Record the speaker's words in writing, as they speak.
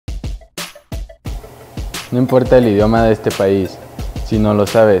No importa el idioma de este país, si no lo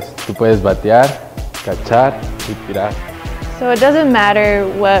sabes, tú puedes batear, cachar y tirar. So it doesn't matter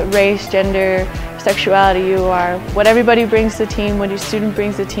what race, gender, sexuality you are. What everybody brings to the team, what your student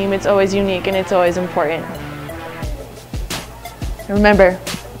brings to the team, it's always unique and it's always important. And remember,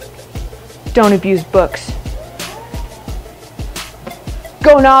 don't abuse books.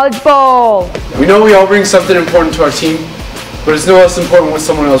 Go Knowledge Bowl! We know we all bring something important to our team, but it's no less important what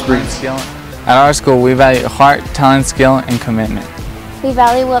someone else brings. At our school, we value heart, talent, skill, and commitment. We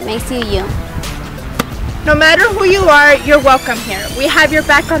value what makes you you. No matter who you are, you're welcome here. We have your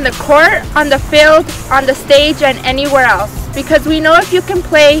back on the court, on the field, on the stage, and anywhere else. Because we know if you can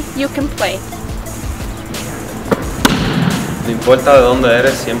play, you can play. No importa de dónde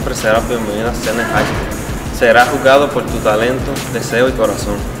eres, siempre serás bienvenido a CHSAA High School. Serás juzgado por tu talento, deseo y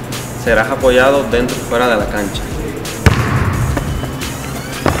corazón. Serás apoyado dentro y fuera de la cancha.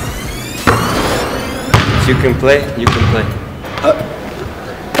 If you can play, you can play.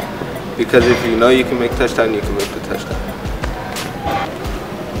 Because if you know you can make touchdown, you can make the touchdown.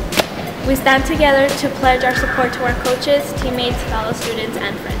 We stand together to pledge our support to our coaches, teammates, fellow students,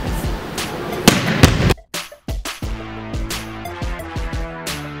 and friends.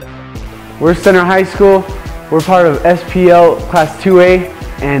 We're Center High School. We're part of SPL Class 2A,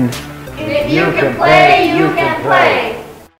 and if you can play, you can play.